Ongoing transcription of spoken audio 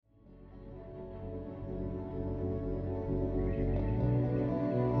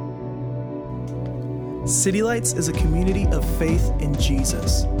City Lights is a community of faith in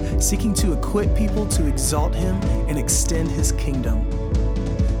Jesus, seeking to equip people to exalt Him and extend His kingdom.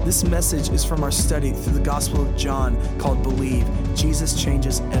 This message is from our study through the Gospel of John called Believe, Jesus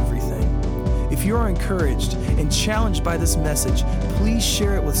Changes Everything. If you are encouraged and challenged by this message, please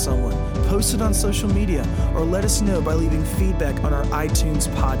share it with someone, post it on social media, or let us know by leaving feedback on our iTunes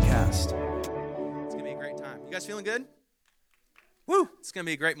podcast. It's going to be a great time. You guys feeling good? Woo! It's going to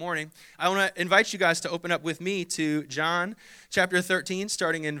be a great morning. I want to invite you guys to open up with me to John chapter 13,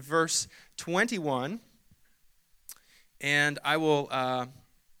 starting in verse 21. And I'll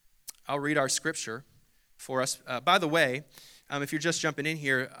read our scripture for us. By the way, if you're just jumping in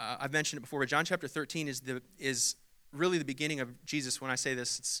here, I've mentioned it before, but John chapter 13 is really the beginning of Jesus. When I say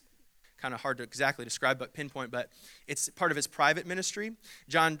this, it's kind of hard to exactly describe, but pinpoint, but it's part of his private ministry.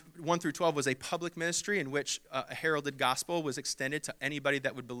 John 1 through 12 was a public ministry in which a heralded gospel was extended to anybody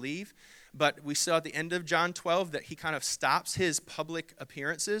that would believe. But we saw at the end of John 12 that he kind of stops his public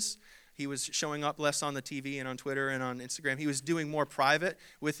appearances. He was showing up less on the TV and on Twitter and on Instagram. He was doing more private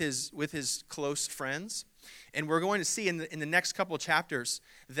with his close friends. And we're going to see in the next couple of chapters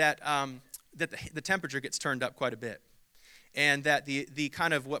that the temperature gets turned up quite a bit. And that the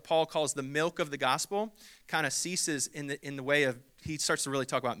kind of what Paul calls the milk of the gospel kind of ceases in the way of, he starts to really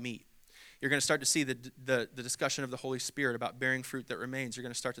talk about meat. You're going to start to see the discussion of the Holy Spirit about bearing fruit that remains. You're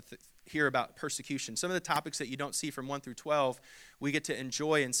going to start to hear about persecution. Some of the topics that you don't see from 1 through 12, we get to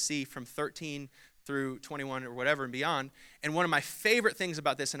enjoy and see from 13 through 21 or whatever and beyond. And one of my favorite things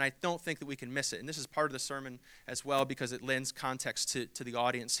about this, and I don't think that we can miss it, and this is part of the sermon as well because it lends context to the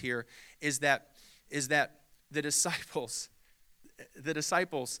audience here, is that the disciples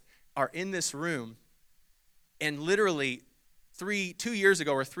are in this room, and literally 3 years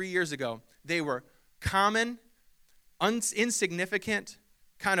ago, they were common, insignificant,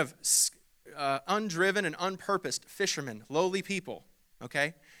 kind of undriven and unpurposed fishermen, lowly people,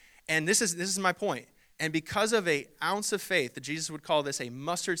 okay? And this is my point. And because of an ounce of faith, that Jesus would call this a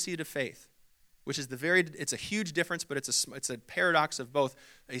mustard seed of faith, which is it's a huge difference, but it's a paradox of both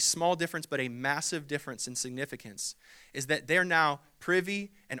a small difference but a massive difference in significance, is that they're now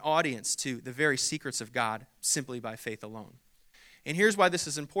privy and audience to the very secrets of God simply by faith alone. And here's why this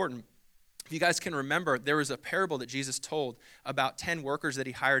is important. If you guys can remember, there was a parable that Jesus told about 10 workers that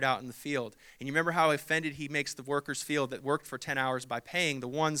he hired out in the field. And you remember how offended he makes the workers feel that worked for 10 hours by paying the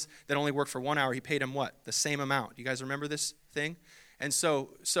ones that only worked for 1 hour, he paid them what? The same amount. You guys remember this thing? And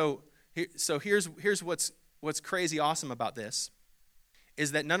so here's what's crazy awesome about this,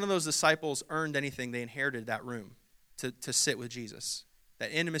 is that none of those disciples earned anything. They inherited that room to sit with Jesus,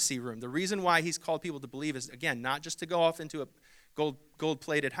 that intimacy room. The reason why he's called people to believe is, again, not just to go off into a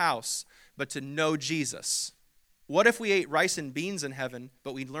gold-plated house, but to know Jesus. What if we ate rice and beans in heaven,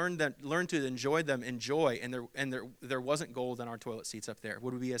 but we learned to enjoy them in joy, and there wasn't gold in our toilet seats up there?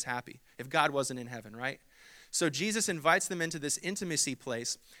 Would we be as happy if God wasn't in heaven, right? So Jesus invites them into this intimacy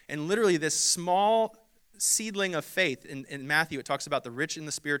place, and literally this small seedling of faith, in Matthew it talks about the rich and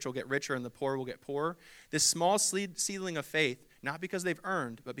the spiritual get richer and the poor will get poorer. This small seedling of faith, not because they've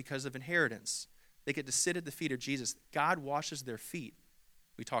earned, but because of inheritance. They get to sit at the feet of Jesus. God washes their feet,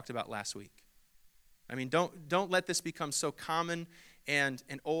 we talked about last week. I mean, don't let this become so common and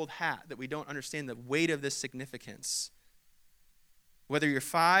an old hat that we don't understand the weight of this significance. Whether you're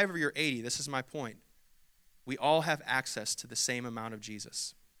 5 or you're 80, this is my point. We all have access to the same amount of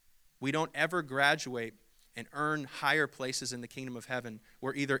Jesus. We don't ever graduate and earn higher places in the kingdom of heaven.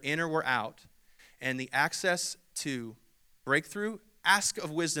 We're either in or we're out. And the access to breakthrough, ask of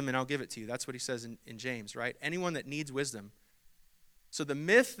wisdom and I'll give it to you. That's what he says in James, right? Anyone that needs wisdom. So the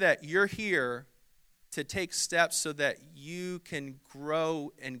myth that you're here to take steps so that you can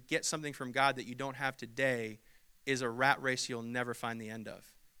grow and get something from God that you don't have today is a rat race you'll never find the end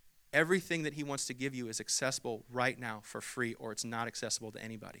of. Everything that he wants to give you is accessible right now for free, or it's not accessible to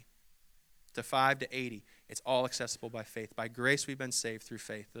anybody. To 5 to 80, it's all accessible by faith. By grace we've been saved through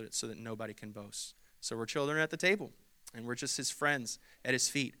faith so that nobody can boast. So we're children at the table. And we're just his friends at his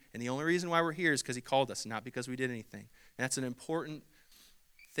feet. And the only reason why we're here is because he called us, not because we did anything. And that's an important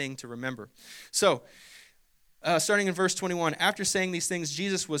thing to remember. So, starting in verse 21, after saying these things,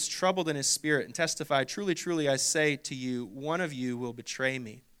 Jesus was troubled in his spirit and testified, "Truly, truly, I say to you, one of you will betray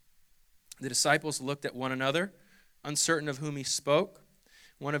me." The disciples looked at one another, uncertain of whom he spoke.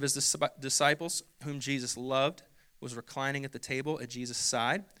 One of his disciples, whom Jesus loved, was reclining at the table at Jesus'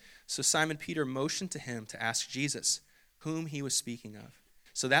 side. So Simon Peter motioned to him to ask Jesus whom he was speaking of.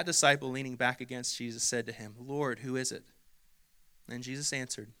 So that disciple, leaning back against Jesus, said to him, "Lord, who is it?" And Jesus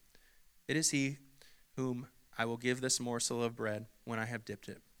answered, "It is he whom I will give this morsel of bread when I have dipped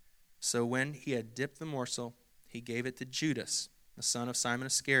it." So when he had dipped the morsel, he gave it to Judas, the son of Simon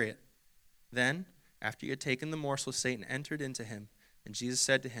Iscariot. Then, after he had taken the morsel, Satan entered into him, and Jesus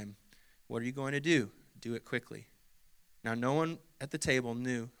said to him, "What are you going to do? Do it quickly." Now no one at the table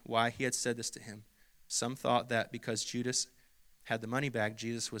knew why he had said this to him. Some thought that because Judas had the money bag,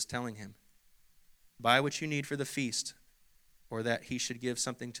 Jesus was telling him, "Buy what you need for the feast," or that he should give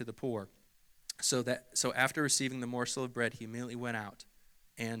something to the poor. So after receiving the morsel of bread, he immediately went out,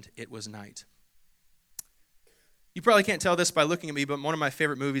 and it was night. You probably can't tell this by looking at me, but one of my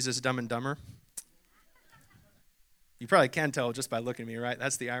favorite movies is Dumb and Dumber. You probably can tell just by looking at me, right?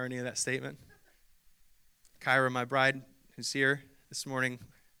 That's the irony of that statement. Kyra, my bride, who's here this morning,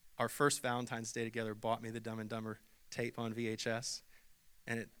 our first Valentine's Day together, bought me the Dumb and Dumber tape on VHS,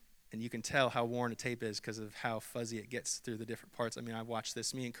 and you can tell how worn a tape is because of how fuzzy it gets through the different parts. I mean, I watched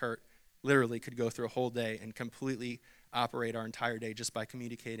this. Me and Kurt literally could go through a whole day and completely operate our entire day just by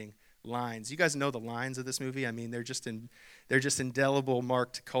communicating lines. You guys know the lines of this movie? I mean, they're just indelible,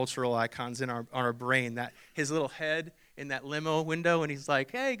 marked cultural icons in our brain. That his little head in that limo window, and he's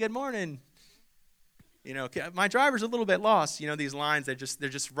like, "Hey, good morning. You know, my driver's a little bit lost." You know, these lines, they're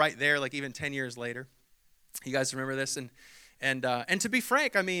just right there, like even 10 years later. You guys remember this? And to be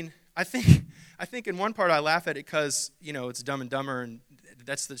frank, I mean, I think in one part I laugh at it because, you know, it's Dumb and Dumber, and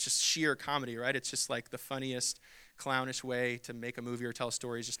that's just sheer comedy, right? It's just like the funniest, clownish way to make a movie or tell a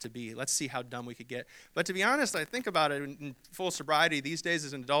story is just to be, let's see how dumb we could get. But to be honest, I think about it in full sobriety these days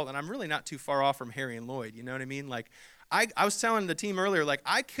as an adult, and I'm really not too far off from Harry and Lloyd, you know what I mean? Like, I was telling the team earlier, like,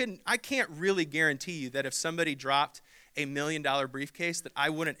 I can't really guarantee you that if somebody dropped $1 million briefcase that I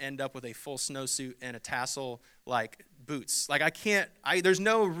wouldn't end up with a full snowsuit and a tassel, like, boots. Like, there's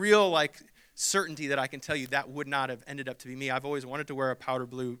no real, like, certainty that I can tell you that would not have ended up to be me. I've always wanted to wear a powder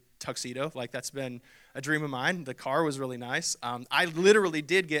blue tuxedo. Like, that's been a dream of mine. The car was really nice. I literally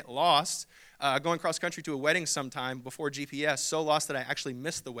did get lost going cross country to a wedding sometime before GPS, so lost that I actually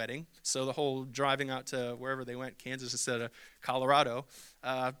missed the wedding. So the whole driving out to wherever they went, Kansas instead of Colorado,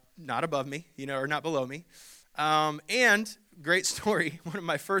 not above me, you know, or not below me. And great story. One of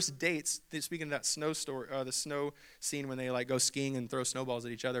my first dates, speaking of that snow story, the snow scene when they like go skiing and throw snowballs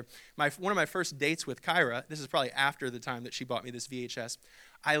at each other. One of my first dates with Kyra, this is probably after the time that she bought me this VHS.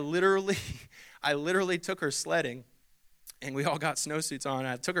 I literally took her sledding, and we all got snowsuits on.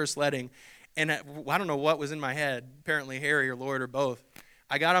 I took her sledding, and I don't know what was in my head. Apparently Harry or Lloyd or both.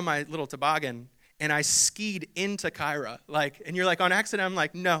 I got on my little toboggan, and I skied into Kyra. Like, and you're like, on accident? I'm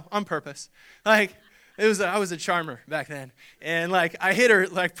like, no, on purpose. Like, I was a charmer back then. And, like, I hit her,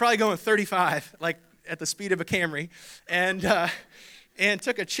 like, probably going 35, like, at the speed of a Camry, and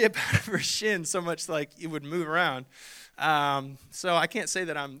took a chip out of her shin so much, like, it would move around. So I can't say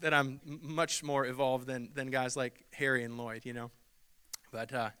that I'm much more evolved than guys like Harry and Lloyd, you know.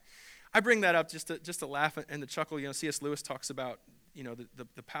 But I bring that up just to laugh and to chuckle. You know, C.S. Lewis talks about, you know,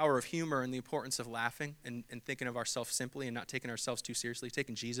 the power of humor and the importance of laughing and thinking of ourselves simply and not taking ourselves too seriously,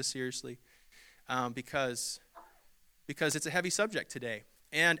 taking Jesus seriously, because it's a heavy subject today.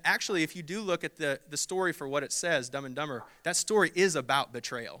 And actually, if you do look at the story for what it says, Dumb and Dumber, that story is about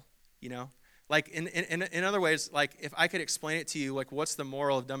betrayal, you know. Like, in other ways, like, if I could explain it to you, like, what's the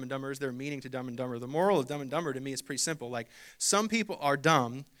moral of Dumb and Dumber? Is there meaning to Dumb and Dumber? The moral of Dumb and Dumber to me is pretty simple. Like, some people are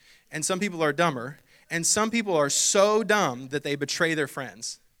dumb, and some people are dumber, and some people are so dumb that they betray their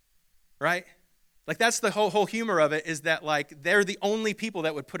friends, right? Like, that's the whole humor of it, is that, like, they're the only people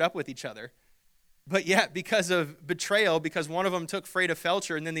that would put up with each other. But yet, because of betrayal, because one of them took Freda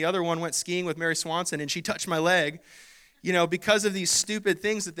Felcher, and then the other one went skiing with Mary Swanson, and she touched my leg, you know, because of these stupid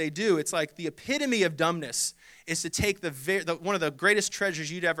things that they do, it's like the epitome of dumbness is to take one of the greatest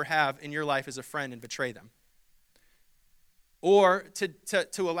treasures you'd ever have in your life as a friend and betray them. Or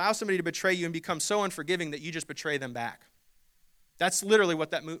to allow somebody to betray you and become so unforgiving that you just betray them back. That's literally what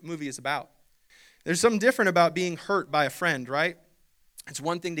that movie is about. There's something different about being hurt by a friend, right? It's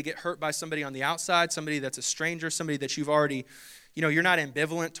one thing to get hurt by somebody on the outside, somebody that's a stranger, somebody that you've already, you know, you're not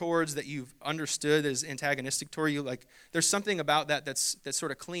ambivalent towards, that you've understood is antagonistic toward you. Like, there's something about that that's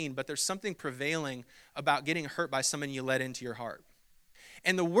sort of clean, but there's something prevailing about getting hurt by someone you let into your heart.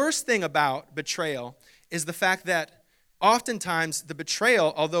 And the worst thing about betrayal is the fact that oftentimes the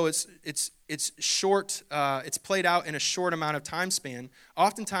betrayal, although it's short, it's played out in a short amount of time span,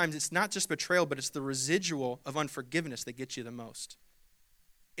 oftentimes it's not just betrayal, but it's the residual of unforgiveness that gets you the most.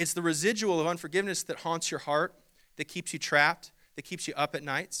 It's the residual of unforgiveness that haunts your heart, that keeps you trapped, that keeps you up at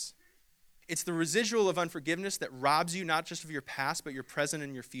nights. It's the residual of unforgiveness that robs you not just of your past, but your present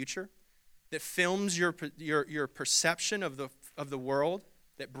and your future, that films your perception of the world,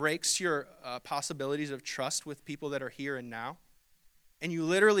 that breaks your possibilities of trust with people that are here and now. And you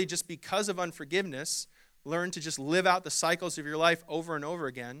literally, just because of unforgiveness, learn to just live out the cycles of your life over and over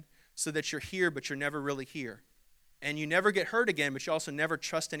again so that you're here, but you're never really here. And you never get hurt again, but you also never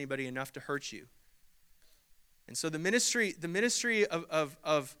trust anybody enough to hurt you. And so the ministry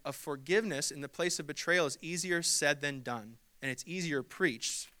of forgiveness in the place of betrayal is easier said than done. And it's easier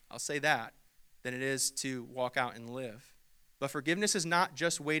preached, I'll say that, than it is to walk out and live. But forgiveness is not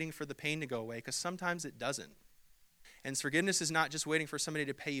just waiting for the pain to go away, because sometimes it doesn't. And forgiveness is not just waiting for somebody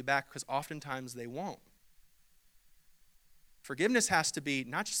to pay you back, because oftentimes they won't. Forgiveness has to be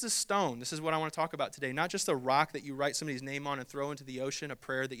not just a stone. This is what I want to talk about today. Not just a rock that you write somebody's name on and throw into the ocean, a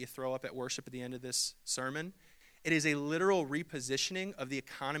prayer that you throw up at worship at the end of this sermon. It is a literal repositioning of the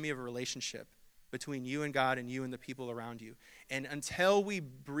economy of a relationship between you and God and you and the people around you. And until we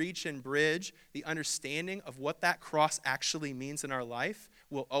breach and bridge the understanding of what that cross actually means in our life,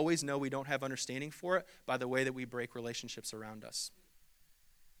 we'll always know we don't have understanding for it by the way that we break relationships around us.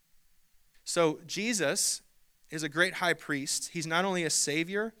 So Jesus is a great high priest. He's not only a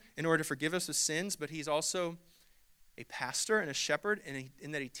savior in order to forgive us of sins, but he's also a pastor and a shepherd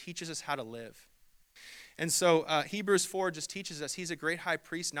in that he teaches us how to live. And so Hebrews 4 just teaches us he's a great high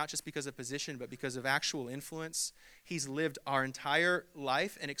priest, not just because of position, but because of actual influence. He's lived our entire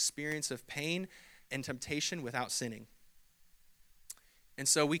life and experience of pain and temptation without sinning. And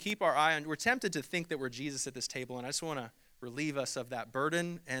so we keep our eye on, we're tempted to think that we're Jesus at this table, and I just want to relieve us of that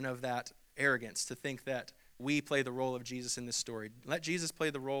burden and of that arrogance to think that we play the role of Jesus in this story. Let Jesus play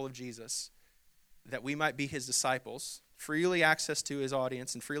the role of Jesus, that we might be his disciples, freely access to his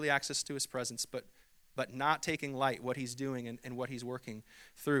audience and freely access to his presence, but not taking light what he's doing and what he's working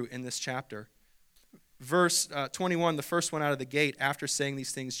through in this chapter. Verse 21, the first one out of the gate, after saying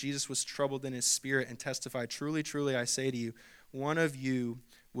these things, Jesus was troubled in his spirit and testified, "Truly, truly, I say to you, one of you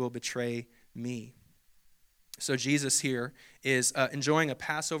will betray me." So Jesus here is enjoying a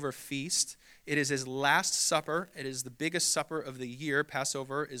Passover feast. It is his last supper. It is the biggest supper of the year.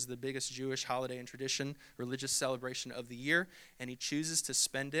 Passover is the biggest Jewish holiday and tradition, religious celebration of the year. And he chooses to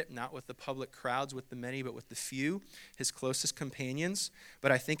spend it not with the public crowds, with the many, but with the few, his closest companions.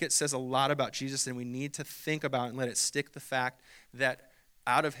 But I think it says a lot about Jesus, and we need to think about and let it stick the fact that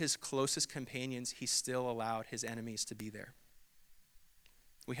out of his closest companions, he still allowed his enemies to be there.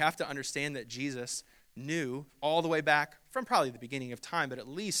 We have to understand that Jesus knew all the way back from probably the beginning of time, but at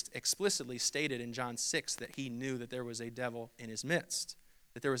least explicitly stated in John 6 that he knew that there was a devil in his midst,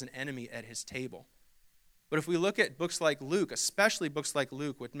 that there was an enemy at his table. But if we look at books like Luke, especially books like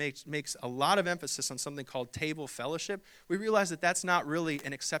Luke, which makes a lot of emphasis on something called table fellowship, we realize that that's not really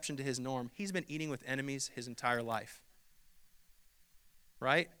an exception to his norm. He's been eating with enemies his entire life.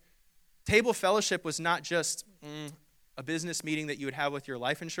 Right? Table fellowship was not just a business meeting that you would have with your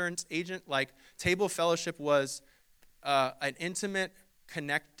life insurance agent. Like, table fellowship was an intimate,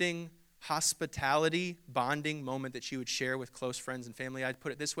 connecting, hospitality, bonding moment that you would share with close friends and family. I'd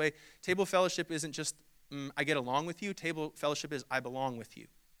put it this way. Table fellowship isn't just, I get along with you. Table fellowship is, I belong with you.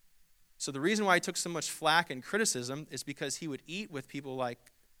 So the reason why he took so much flack and criticism is because he would eat with people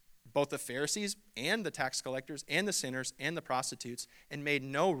like both the Pharisees and the tax collectors and the sinners and the prostitutes, and made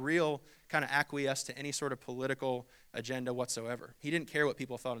no real kind of acquiesce to any sort of political agenda whatsoever. He didn't care what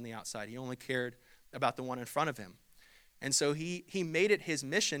people thought on the outside. He only cared about the one in front of him. And so he made it his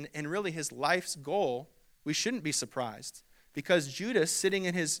mission and really his life's goal. We shouldn't be surprised, because Judas sitting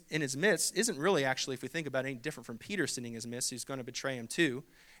in his midst isn't really actually, if we think about it, any different from Peter sitting in his midst, who's going to betray him too,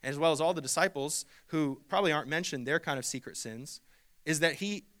 as well as all the disciples who probably aren't mentioned their kind of secret sins, is that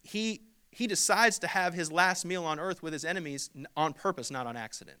he decides to have his last meal on earth with his enemies on purpose, not on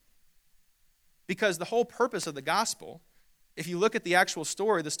accident. Because the whole purpose of the gospel, if you look at the actual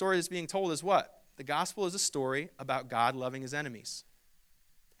story, the story that's being told is what? The gospel is a story about God loving his enemies.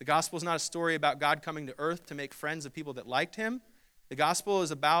 The gospel is not a story about God coming to earth to make friends of people that liked him. The gospel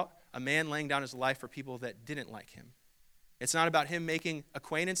is about a man laying down his life for people that didn't like him. It's not about him making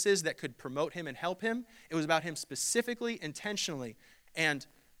acquaintances that could promote him and help him. It was about him specifically, intentionally, and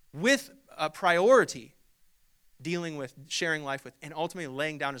with a priority dealing with, sharing life with, and ultimately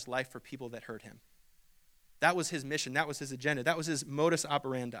laying down his life for people that hurt him. That was his mission. That was his agenda. That was his modus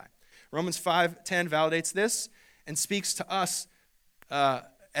operandi. Romans 5:10 validates this and speaks to us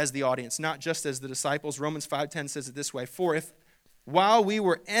as the audience, not just as the disciples. Romans 5:10 says it this way: "For if while we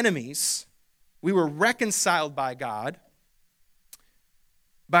were enemies, we were reconciled by God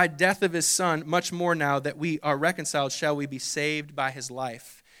by death of his Son, much more now that we are reconciled shall we be saved by his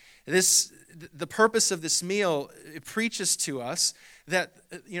life." The purpose of this meal, it preaches to us that,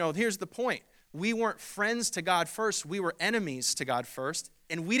 here's the point. We weren't friends to God first. We were enemies to God first.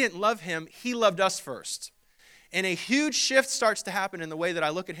 And we didn't love him. He loved us first. And a huge shift starts to happen in the way that I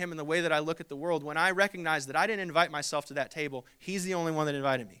look at him and the way that I look at the world when I recognize that I didn't invite myself to that table. He's the only one that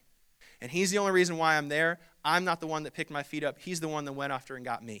invited me. And he's the only reason why I'm there. I'm not the one that picked my feet up. He's the one that went after and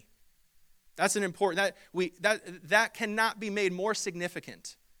got me. That's an important, that cannot be made more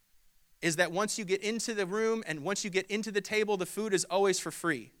significant, is that once you get into the room and once you get into the table, the food is always for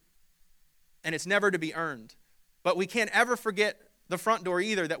free. And it's never to be earned. But we can't ever forget the front door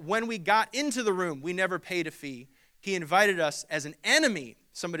either, that when we got into the room, we never paid a fee. He invited us as an enemy,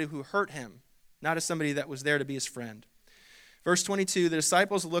 somebody who hurt him, not as somebody that was there to be his friend. Verse 22, the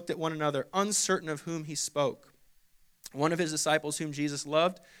disciples looked at one another, uncertain of whom he spoke. One of his disciples, whom Jesus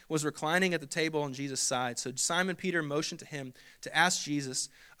loved, was reclining at the table on Jesus' side. So Simon Peter motioned to him to ask Jesus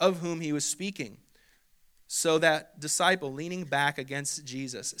of whom he was speaking. So that disciple, leaning back against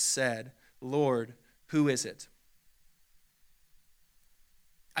Jesus, said, Lord, who is it?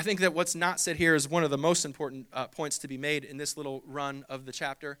 I think that what's not said here is one of the most important points to be made in this little run of the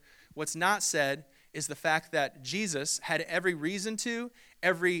chapter. What's not said is the fact that Jesus had every reason to,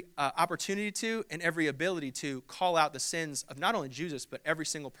 every opportunity to, and every ability to call out the sins of not only Judas, but every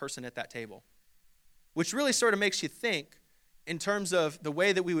single person at that table. Which really sort of makes you think in terms of the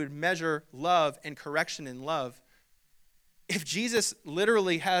way that we would measure love and correction in love. If Jesus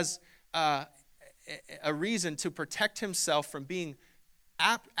literally has a reason to protect himself from being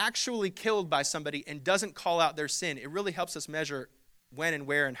actually killed by somebody and doesn't call out their sin, it really helps us measure when and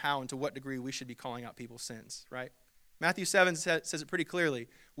where and how and to what degree we should be calling out people's sins, right? Matthew 7 says it pretty clearly.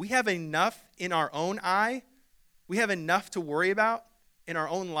 We have enough in our own eye, we have enough to worry about in our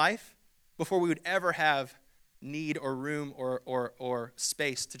own life before we would ever have need or room or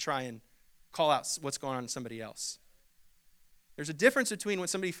space to try and call out what's going on in somebody else. There's a difference between when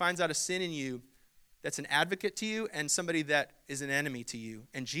somebody finds out a sin in you that's an advocate to you and somebody that is an enemy to you.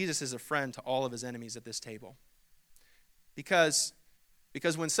 And Jesus is a friend to all of his enemies at this table. Because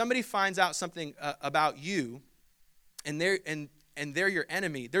when somebody finds out something about you and they're your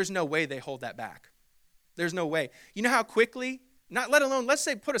enemy, there's no way they hold that back. There's no way. You know how quickly, not let alone, let's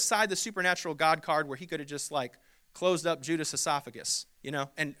say put aside the supernatural God card where he could have just like closed up Judas' esophagus,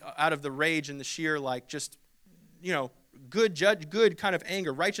 and out of the rage and the sheer good kind of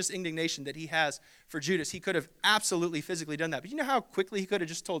anger, righteous indignation that he has for Judas, he could have absolutely physically done that. But you know how quickly he could have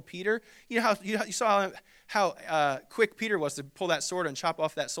just told Peter? You saw how quick Peter was to pull that sword and chop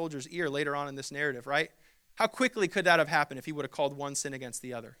off that soldier's ear later on in this narrative, right? How quickly could that have happened if he would have called one sin against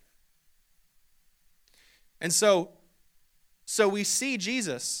the other? And so we see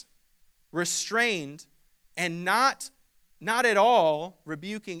Jesus restrained and not at all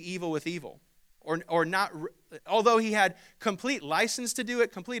rebuking evil with evil. Or not, although he had complete license to do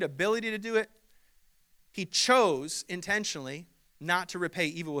it, complete ability to do it, he chose intentionally not to repay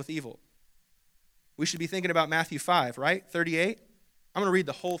evil with evil. We should be thinking about Matthew 5, right? 38. I'm going to read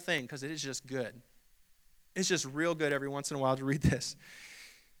the whole thing because it is just good. It's just real good every once in a while to read this.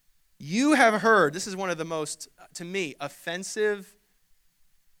 You have heard, this is one of the most, to me, offensive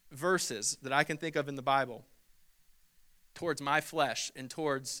verses that I can think of in the Bible towards my flesh and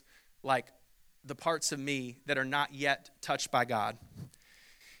towards, the parts of me that are not yet touched by God.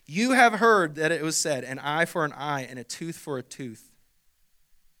 You have heard that it was said, an eye for an eye and a tooth for a tooth.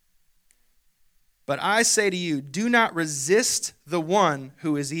 But I say to you, do not resist the one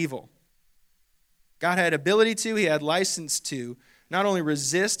who is evil. God had ability to, he had license to, not only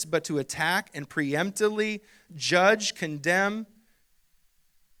resist, but to attack and preemptively judge, condemn,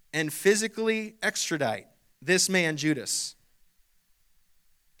 and physically extradite this man, Judas.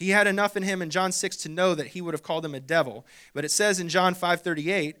 He had enough in him in John 6 to know that he would have called him a devil. But it says in John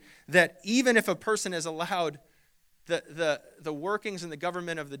 5:38 that even if a person has allowed the workings and the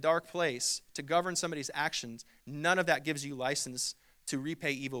government of the dark place to govern somebody's actions, none of that gives you license to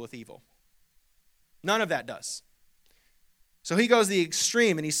repay evil with evil. None of that does. So he goes the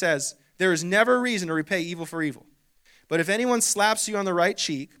extreme and he says, there is never a reason to repay evil for evil. But if anyone slaps you on the right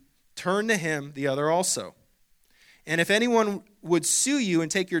cheek, turn to him the other also. And if anyone would sue you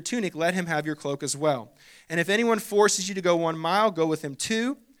and take your tunic, let him have your cloak as well. And if anyone forces you to go 1 mile, go with him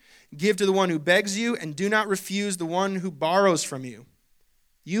 2. Give to the one who begs you, and do not refuse the one who borrows from you.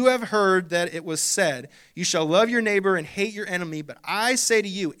 You have heard that it was said, you shall love your neighbor and hate your enemy. But I say to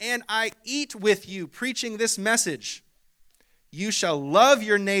you, and I eat with you, preaching this message, you shall love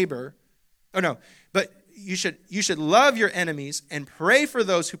your neighbor. But you should love your enemies and pray for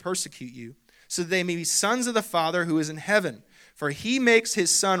those who persecute you, so that they may be sons of the Father who is in heaven. For he makes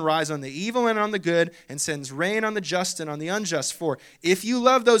his sun rise on the evil and on the good, and sends rain on the just and on the unjust. For if you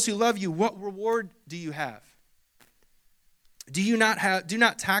love those who love you, what reward do you have? Do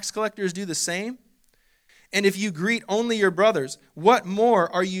not tax collectors do the same? And if you greet only your brothers, what more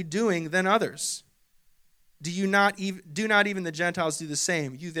are you doing than others? Do not even the Gentiles do the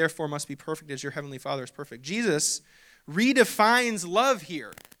same? You therefore must be perfect as your heavenly Father is perfect. Jesus redefines love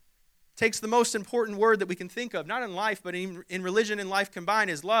here. Takes the most important word that we can think of, not in life, but in religion and life combined,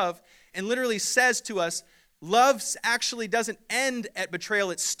 is love, and literally says to us, love actually doesn't end at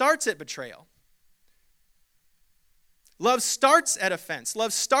betrayal, it starts at betrayal. Love starts at offense.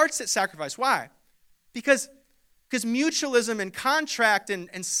 Love starts at sacrifice. Why? Because mutualism and contract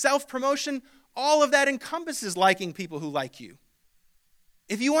and self-promotion, all of that encompasses liking people who like you.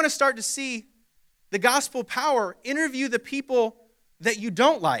 If you want to start to see the gospel power, interview the people that you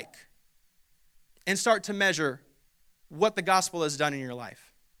don't like and start to measure what the gospel has done in your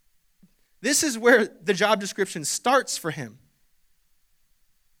life. This is where the job description starts for him.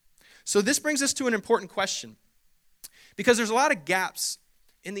 So this brings us to an important question, because there's a lot of gaps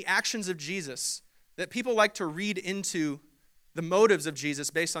in the actions of Jesus that people like to read into the motives of Jesus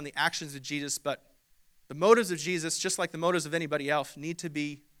based on the actions of Jesus, but the motives of Jesus, just like the motives of anybody else, need to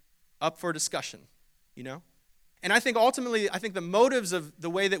be up for discussion, you know? And I think ultimately, the motives of the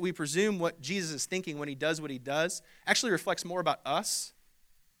way that we presume what Jesus is thinking when he does what he does actually reflects more about us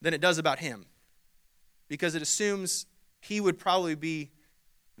than it does about him, because it assumes he would probably be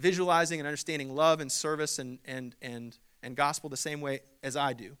visualizing and understanding love and service and gospel the same way as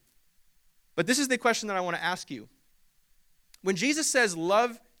I do. But this is the question that I want to ask you. When Jesus says,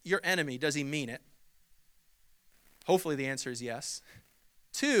 love your enemy, does he mean it? Hopefully the answer is yes.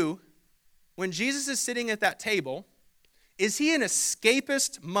 2, when Jesus is sitting at that table, is he an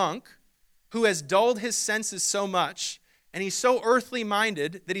escapist monk who has dulled his senses so much, and he's so earthly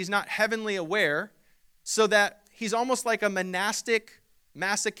minded that he's not heavenly aware, so that he's almost like a monastic,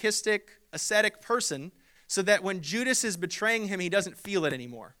 masochistic, ascetic person, so that when Judas is betraying him, he doesn't feel it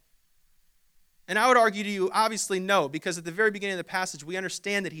anymore? And I would argue to you, obviously, no, because at the very beginning of the passage, we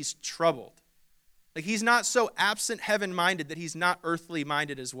understand that he's troubled. Like, he's not so absent heaven-minded that he's not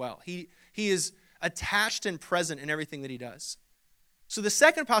earthly-minded as well. He is attached and present in everything that he does. So the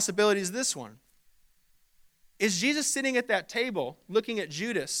second possibility is this one. Is Jesus sitting at that table, looking at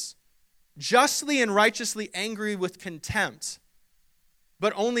Judas, justly and righteously angry with contempt,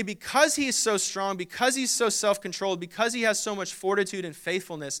 but only because he is so strong, because he's so self-controlled, because he has so much fortitude and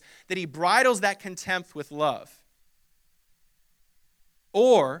faithfulness, that he bridles that contempt with love?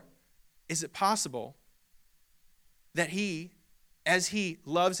 Or is it possible that he, as he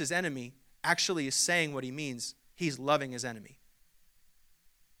loves his enemy, actually is saying what he means? He's loving his enemy.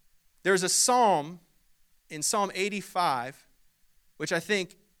 There's a psalm in Psalm 85, which I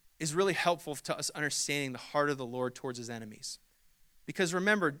think is really helpful to us understanding the heart of the Lord towards his enemies. Because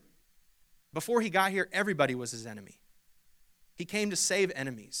remember, before he got here, everybody was his enemy. He came to save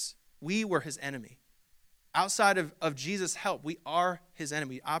enemies. We were his enemy. Outside of Jesus' help, we are his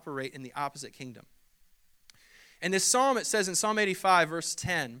enemy. We operate in the opposite kingdom. And this psalm, it says in Psalm 85, verse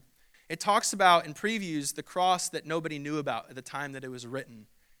 10, it talks about and previews the cross that nobody knew about at the time that it was written.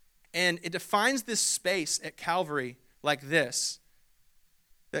 And it defines this space at Calvary like this: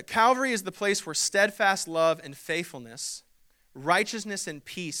 that Calvary is the place where steadfast love and faithfulness, righteousness and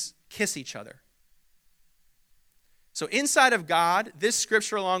peace kiss each other. So inside of God, this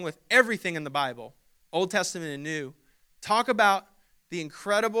scripture, along with everything in the Bible, Old Testament and New, talk about the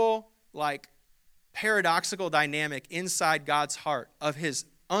incredible, paradoxical dynamic inside God's heart of his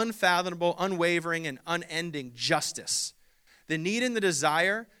unfathomable, unwavering, and unending justice. The need and the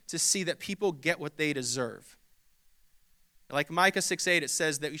desire to see that people get what they deserve. Like Micah 6:8, it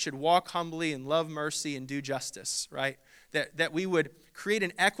says that we should walk humbly and love mercy and do justice, right? That we would create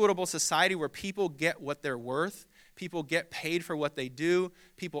an equitable society where people get what they're worth, people get paid for what they do,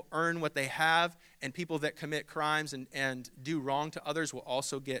 people earn what they have, and people that commit crimes and do wrong to others will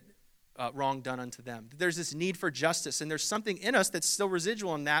also get wrong done unto them. There's this need for justice, and there's something in us that's still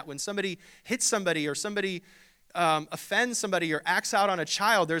residual in that. When somebody hits somebody or somebody offends somebody or acts out on a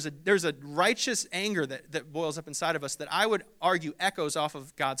child, there's a righteous anger that boils up inside of us that I would argue echoes off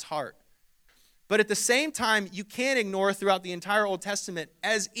of God's heart. But at the same time, you can't ignore throughout the entire Old Testament,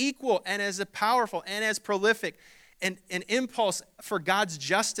 as equal and as powerful and as prolific an impulse for God's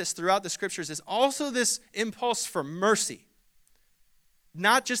justice throughout the scriptures is also this impulse for mercy.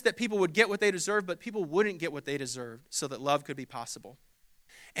 Not just that people would get what they deserve, but people wouldn't get what they deserved so that love could be possible.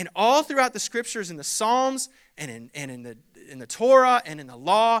 And all throughout the scriptures, in the Psalms and in the Torah and in the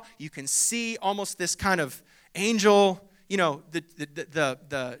law, you can see almost this kind of angel,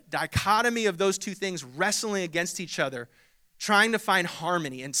 the dichotomy of those two things wrestling against each other, trying to find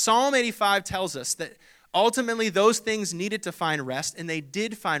harmony. And Psalm 85 tells us that ultimately those things needed to find rest, and they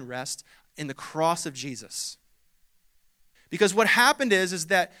did find rest in the cross of Jesus. Because what happened is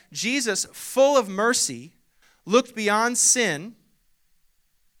that Jesus, full of mercy, looked beyond sin,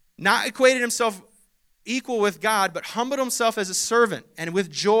 not equated himself equal with God, but humbled himself as a servant, and with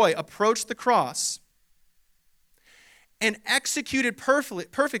joy approached the cross and executed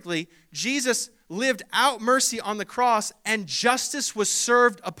perfectly. Jesus lived out mercy on the cross, and justice was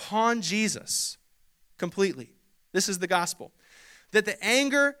served upon Jesus completely. This is the gospel. That the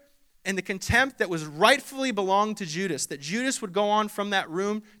anger and the contempt that was rightfully belonged to Judas, that Judas would go on from that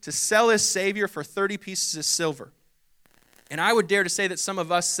room to sell his Savior for 30 pieces of silver. And I would dare to say that some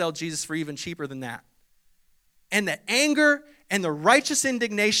of us sell Jesus for even cheaper than that. And the anger and the righteous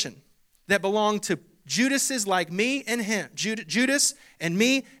indignation that belonged to Judas's like me and him, Judas and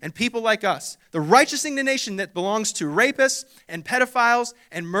me and people like us. The righteous indignation that belongs to rapists and pedophiles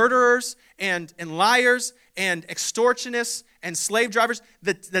and murderers and liars and extortionists and slave drivers.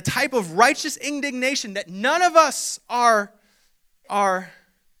 The type of righteous indignation that none of us are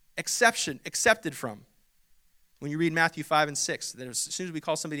accepted from. When you read Matthew 5 and 6, that as soon as we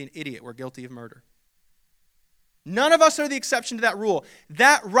call somebody an idiot, we're guilty of murder. None of us are the exception to that rule.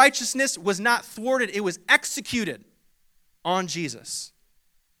 That righteousness was not thwarted. It was executed on Jesus.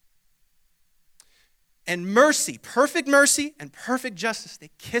 And mercy, perfect mercy and perfect justice, they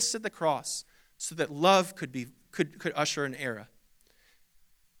kissed at the cross so that love could usher an era.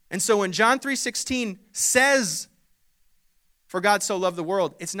 And so when John 3:16 says, "For God so loved the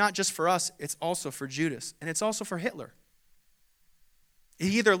world," it's not just for us, it's also for Judas, and it's also for Hitler.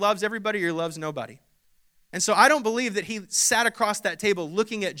 He either loves everybody or he loves nobody. And so I don't believe that he sat across that table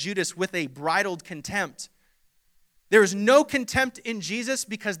looking at Judas with a bridled contempt. There is no contempt in Jesus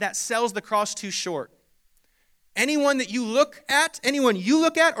because that sells the cross too short. Anyone you look at,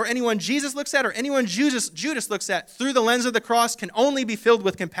 or anyone Jesus looks at, or anyone Judas looks at through the lens of the cross can only be filled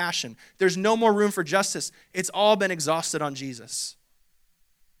with compassion. There's no more room for justice. It's all been exhausted on Jesus.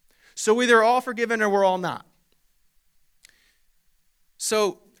 So we're either all forgiven or we're all not.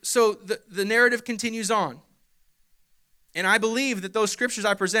 So the narrative continues on. And I believe that those scriptures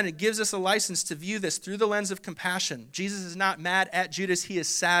I presented gives us a license to view this through the lens of compassion. Jesus is not mad at Judas. He is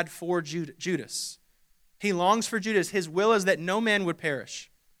sad for Judas. He longs for Judas. His will is that no man would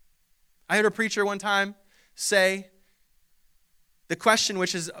perish. I heard a preacher one time say the question,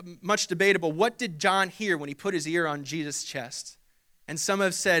 which is much debatable, what did John hear when he put his ear on Jesus' chest? And some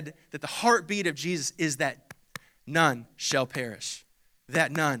have said that the heartbeat of Jesus is that none shall perish.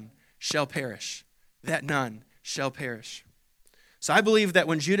 That none shall perish. That none shall perish. So I believe that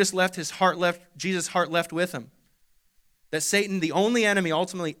when Judas left, Jesus' heart left with him. That Satan, the only enemy,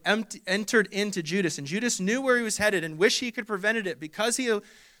 ultimately entered into Judas. And Judas knew where he was headed and wished he could prevented it. Because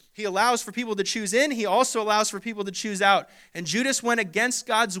he allows for people to choose in, he also allows for people to choose out. And Judas went against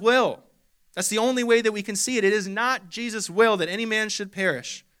God's will. That's the only way that we can see it. It is not Jesus' will that any man should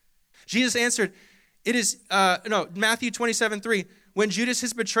perish. Jesus answered, Matthew 27:3. When Judas,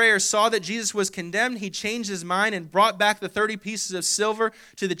 his betrayer, saw that Jesus was condemned, he changed his mind and brought back the 30 pieces of silver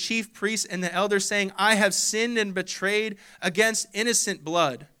to the chief priests and the elders, saying, "I have sinned and betrayed against innocent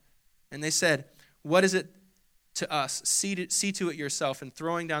blood." And they said, "What is it to us? See to it yourself." And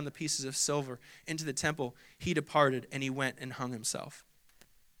throwing down the pieces of silver into the temple, he departed and he went and hung himself.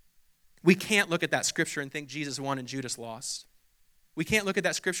 We can't look at that scripture and think Jesus won and Judas lost. We can't look at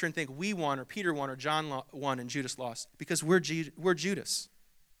that scripture and think we won or Peter won or John won and Judas lost, because we're Judas.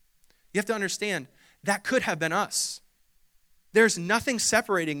 You have to understand, that could have been us. There's nothing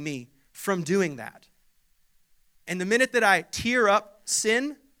separating me from doing that. And the minute that I tear up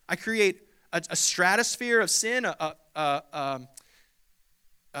sin, I create a stratosphere of sin,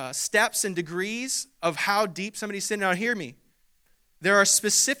 steps and degrees of how deep somebody's sinned. Now hear me. There are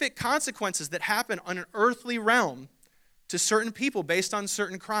specific consequences that happen on an earthly realm to certain people based on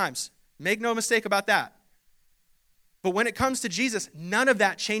certain crimes. Make no mistake about that. But when it comes to Jesus, none of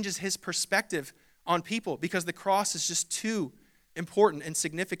that changes his perspective on people, because the cross is just too important and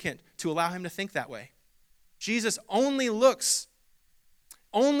significant to allow him to think that way. Jesus only looks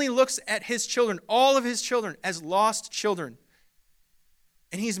at his children, all of his children, as lost children.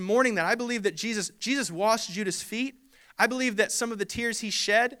 And he's mourning that. I believe that Jesus washed Judas' feet. I believe that some of the tears he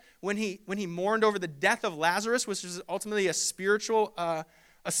shed when he mourned over the death of Lazarus, which is ultimately a spiritual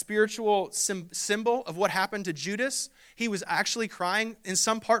symbol of what happened to Judas, he was actually crying in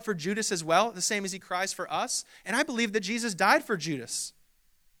some part for Judas as well, the same as he cries for us. And I believe that Jesus died for Judas.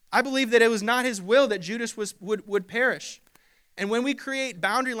 I believe that it was not his will that Judas would perish. And when we create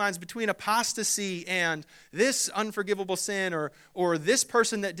boundary lines between apostasy and this unforgivable sin, or this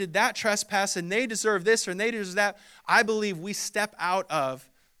person that did that trespass and they deserve this or they deserve that, I believe we step out of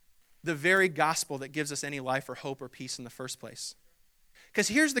the very gospel that gives us any life or hope or peace in the first place. Because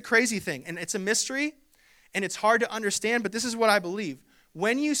here's the crazy thing, and it's a mystery, and it's hard to understand, but this is what I believe.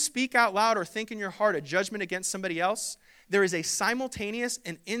 When you speak out loud or think in your heart a judgment against somebody else, there is a simultaneous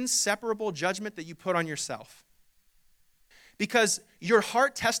and inseparable judgment that you put on yourself. Because your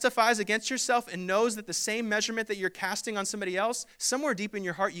heart testifies against yourself and knows that the same measurement that you're casting on somebody else, somewhere deep in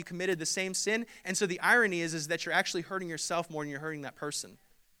your heart you committed the same sin, and so the irony is that you're actually hurting yourself more than you're hurting that person.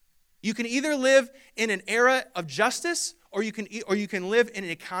 You can either live in an era of justice or you can live in an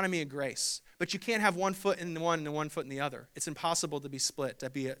economy of grace. But you can't have one foot in the one and one foot in the other. It's impossible to be split, to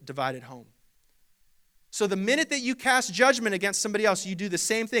be a divided home. So the minute that you cast judgment against somebody else, you do the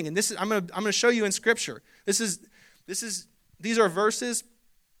same thing. And I'm going to show you in Scripture. These are verses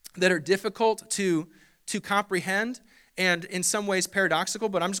that are difficult to comprehend and in some ways paradoxical,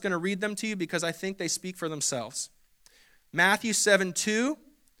 but I'm just going to read them to you because I think they speak for themselves. Matthew 7:2.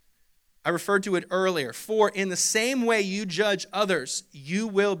 I referred to it earlier. For in the same way you judge others, you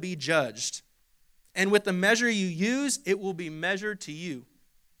will be judged. And with the measure you use, it will be measured to you.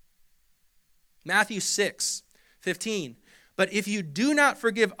 Matthew 6:15. But if you do not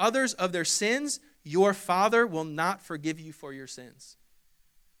forgive others of their sins, your Father will not forgive you for your sins.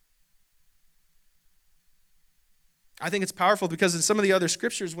 I think it's powerful because in some of the other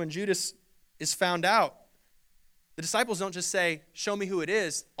scriptures, when Judas is found out, the disciples don't just say, show me who it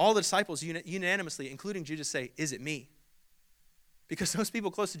is. All the disciples unanimously, including Judas, say, is it me? Because those people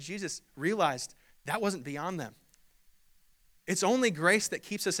close to Jesus realized that wasn't beyond them. It's only grace that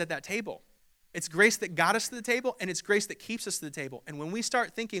keeps us at that table. It's grace that got us to the table, and it's grace that keeps us to the table. And when we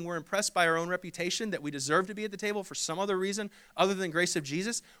start thinking we're impressed by our own reputation, that we deserve to be at the table for some other reason other than grace of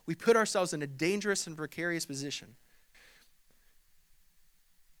Jesus, we put ourselves in a dangerous and precarious position.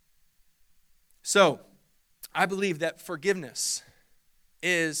 So, I believe that forgiveness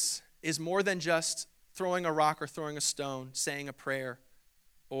is more than just throwing a rock or throwing a stone, saying a prayer,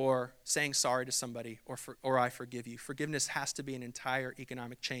 or saying sorry to somebody, or I forgive you. Forgiveness has to be an entire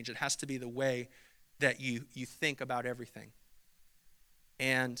economic change. It has to be the way that you think about everything.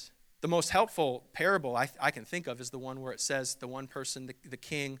 And the most helpful parable I can think of is the one where it says the one person, the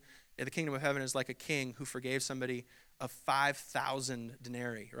king, the kingdom of heaven is like a king who forgave somebody of 5,000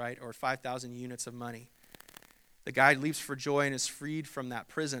 denarii, right, or 5,000 units of money. The guy leaps for joy and is freed from that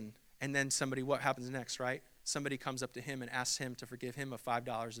prison. And then what happens next, right? Somebody comes up to him and asks him to forgive him of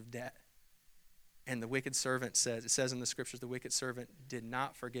 $5 of debt. And the wicked servant it says in the scriptures, the wicked servant did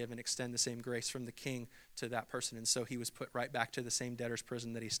not forgive and extend the same grace from the king to that person. And so he was put right back to the same debtor's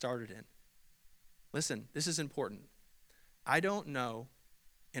prison that he started in. Listen, this is important. I don't know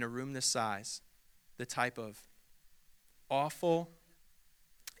in a room this size the type of awful,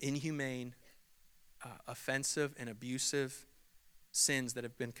 inhumane, offensive and abusive sins that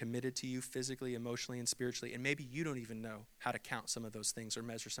have been committed to you physically, emotionally, and spiritually. And maybe you don't even know how to count some of those things or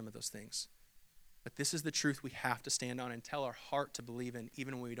measure some of those things. But this is the truth we have to stand on and tell our heart to believe in,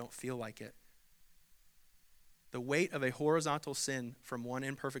 even when we don't feel like it. The weight of a horizontal sin from one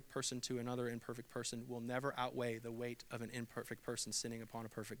imperfect person to another imperfect person will never outweigh the weight of an imperfect person sinning upon a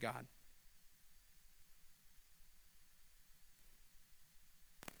perfect God.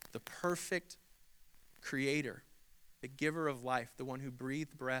 The perfect Creator, the giver of life, the one who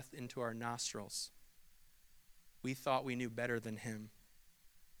breathed breath into our nostrils. We thought we knew better than him.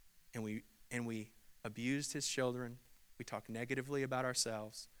 And we abused his children. We talked negatively about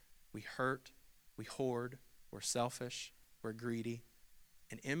ourselves. We hurt. We hoard. We're selfish. We're greedy.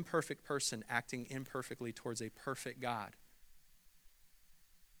 An imperfect person acting imperfectly towards a perfect God.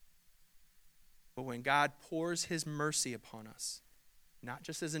 But when God pours his mercy upon us, not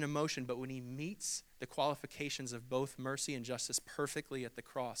just as an emotion, but when he meets the qualifications of both mercy and justice perfectly at the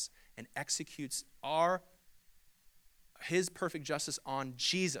cross and executes his perfect justice on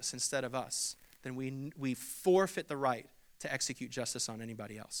Jesus instead of us, then we forfeit the right to execute justice on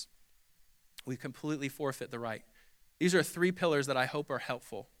anybody else. We completely forfeit the right. These are 3 pillars that I hope are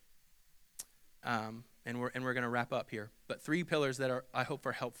helpful. And we're going to wrap up here. But 3 pillars that I hope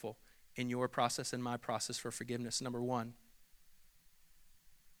are helpful in your process and my process for forgiveness. Number 1.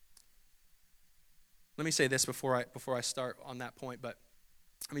 Let me say this before I start on that point, but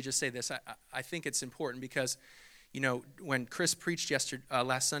let me just say this. I think it's important because, when Chris preached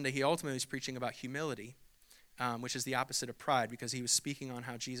last Sunday, he ultimately was preaching about humility, which is the opposite of pride, because he was speaking on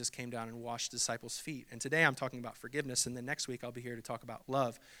how Jesus came down and washed disciples' feet. And today I'm talking about forgiveness, and then next week I'll be here to talk about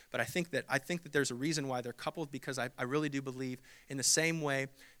love. But I think that there's a reason why they're coupled, because I really do believe in the same way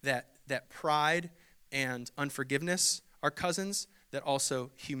that pride and unforgiveness are cousins, that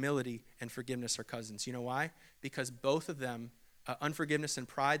also humility and forgiveness are cousins. You know why? Because both of them Unforgiveness and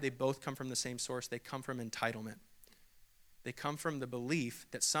pride, they both come from the same source. They come from entitlement. They come from the belief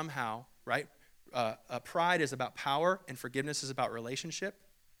that somehow, right, pride is about power and forgiveness is about relationship.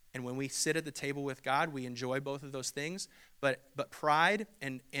 And when we sit at the table with God, we enjoy both of those things. But pride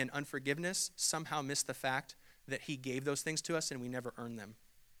and unforgiveness somehow miss the fact that he gave those things to us and we never earned them.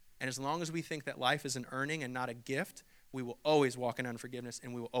 And as long as we think that life is an earning and not a gift, we will always walk in unforgiveness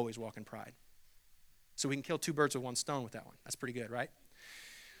and we will always walk in pride. So we can kill two birds with one stone with that one. That's pretty good, right?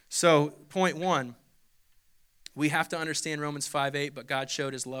 So point one, we have to understand Romans 5:8, but God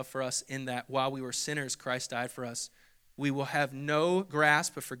showed his love for us in that while we were sinners, Christ died for us. We will have no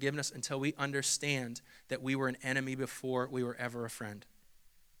grasp of forgiveness until we understand that we were an enemy before we were ever a friend.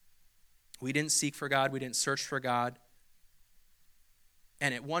 We didn't seek for God. We didn't search for God.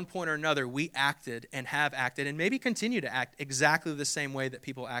 And at one point or another, we acted and have acted and maybe continue to act exactly the same way that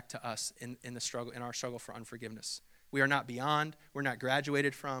people act to us in our struggle for unforgiveness. We are not beyond. We're not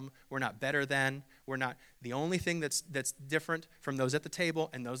graduated from. We're not better than. We're not. The only thing that's different from those at the table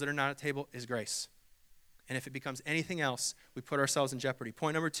and those that are not at the table is grace. And if it becomes anything else, we put ourselves in jeopardy.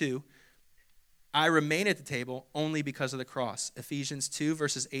 Point number 2, I remain at the table only because of the cross. Ephesians 2,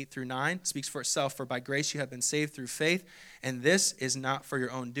 verses 8 through 9 speaks for itself. For by grace you have been saved through faith, and this is not for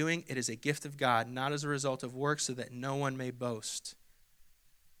your own doing. It is a gift of God, not as a result of works, so that no one may boast.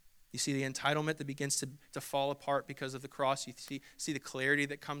 You see the entitlement that begins to fall apart because of the cross. You see the clarity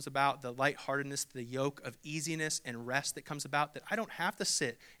that comes about, the lightheartedness, the yoke of easiness and rest that comes about, that I don't have to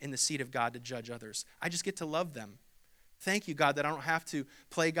sit in the seat of God to judge others. I just get to love them. Thank you, God, that I don't have to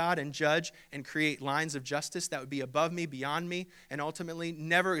play God and judge and create lines of justice that would be above me, beyond me, and ultimately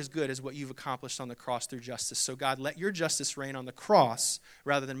never as good as what you've accomplished on the cross through justice. So God, let your justice reign on the cross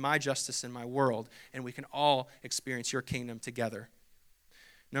rather than my justice in my world, and we can all experience your kingdom together.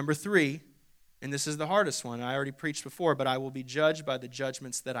 Number 3, and this is the hardest one. I already preached before, but I will be judged by the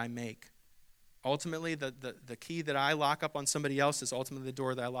judgments that I make. Ultimately, the key that I lock up on somebody else is ultimately the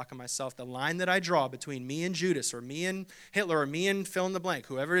door that I lock on myself. The line that I draw between me and Judas, or me and Hitler, or me and fill in the blank,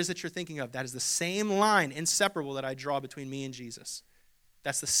 whoever it is that you're thinking of, that is the same line, inseparable, that I draw between me and Jesus.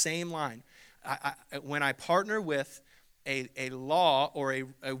 That's the same line. When I partner with a law or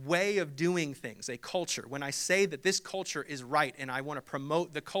a way of doing things, a culture, when I say that this culture is right and I want to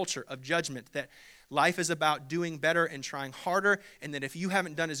promote the culture of judgment, that life is about doing better and trying harder, and that if you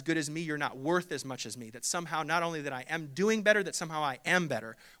haven't done as good as me, you're not worth as much as me, that somehow not only that I am doing better, that somehow I am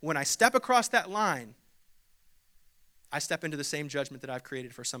better. When I step across that line, I step into the same judgment that I've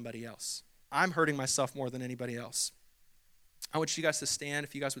created for somebody else. I'm hurting myself more than anybody else. I want you guys to stand,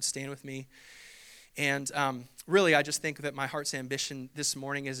 if you guys would stand with me. And really, I just think that my heart's ambition this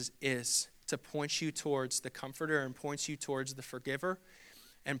morning is to point you towards the comforter and point you towards the forgiver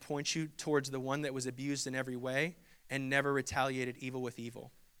and point you towards the one that was abused in every way and never retaliated evil with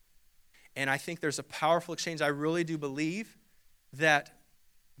evil. And I think there's a powerful exchange. I really do believe that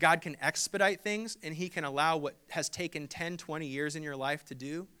God can expedite things and he can allow what has taken 10, 20 years in your life to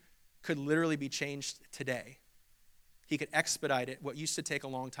do could literally be changed today. He could expedite it. What used to take a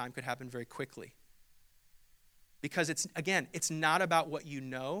long time could happen very quickly. Because it's not about what you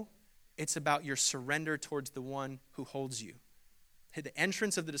know. It's about your surrender towards the one who holds you. The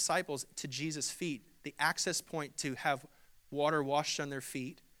entrance of the disciples to Jesus' feet, the access point to have water washed on their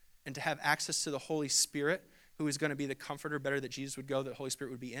feet and to have access to the Holy Spirit, who is going to be the comforter, better that Jesus would go, that the Holy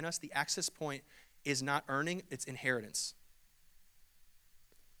Spirit would be in us. The access point is not earning, it's inheritance.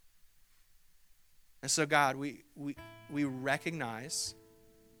 And so God, we recognize,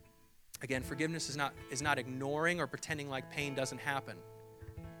 again, forgiveness is not ignoring or pretending like pain doesn't happen,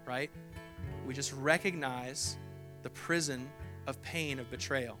 right? We just recognize the prison of pain, of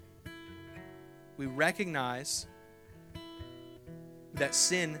betrayal. We recognize that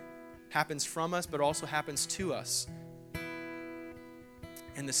sin happens from us, but also happens to us.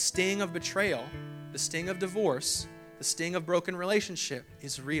 And the sting of betrayal, the sting of divorce, the sting of broken relationship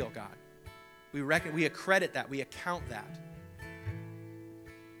is real, God. We accredit that, we account that.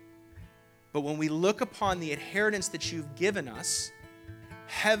 But when we look upon the inheritance that you've given us,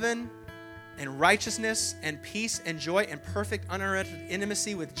 heaven and righteousness and peace and joy and perfect uninterrupted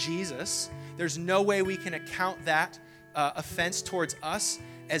intimacy with Jesus, there's no way we can account that offense towards us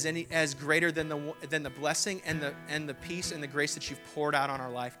as greater than the blessing and the peace and the grace that you've poured out on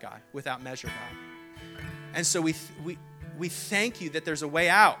our life, God, without measure, God. And so we thank you that there's a way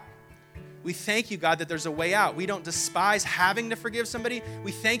out. We thank you, God, that there's a way out. We don't despise having to forgive somebody.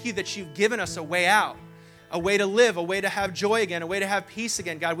 We thank you that you've given us a way out, a way to live, a way to have joy again, a way to have peace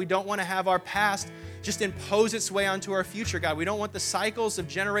again. God, we don't want to have our past just impose its way onto our future, God. We don't want the cycles of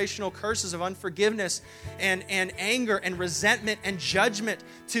generational curses of unforgiveness and anger and resentment and judgment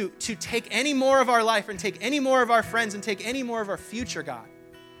to take any more of our life and take any more of our friends and take any more of our future, God.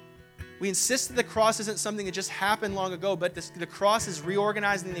 We insist that the cross isn't something that just happened long ago, but the cross is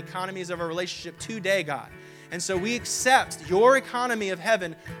reorganizing the economies of our relationship today, God. And so we accept your economy of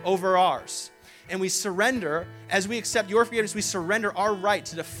heaven over ours. And we surrender, as we accept your forgiveness, we surrender our right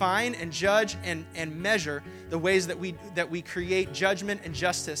to define and judge and measure the ways that we create judgment and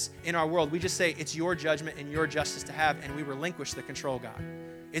justice in our world. We just say it's your judgment and your justice to have, and we relinquish the control, God.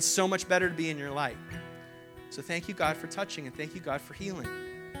 It's so much better to be in your light. So thank you, God, for touching, and thank you, God, for healing.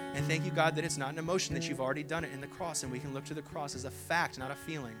 And thank you, God, that it's not an emotion, that you've already done it in the cross, and we can look to the cross as a fact, not a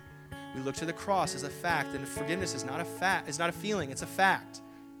feeling. We look to the cross as a fact, and forgiveness is not a feeling, it's a fact.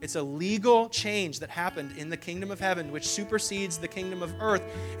 It's a legal change that happened in the kingdom of heaven, which supersedes the kingdom of earth.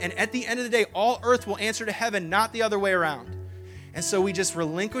 And at the end of the day, all earth will answer to heaven, not the other way around. And so we just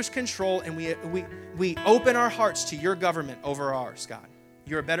relinquish control, and we open our hearts to your government over ours, God.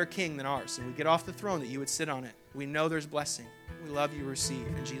 You're a better king than ours, and we get off the throne that you would sit on it. We know there's blessing. We love you, receive.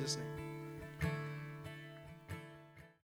 In Jesus' name.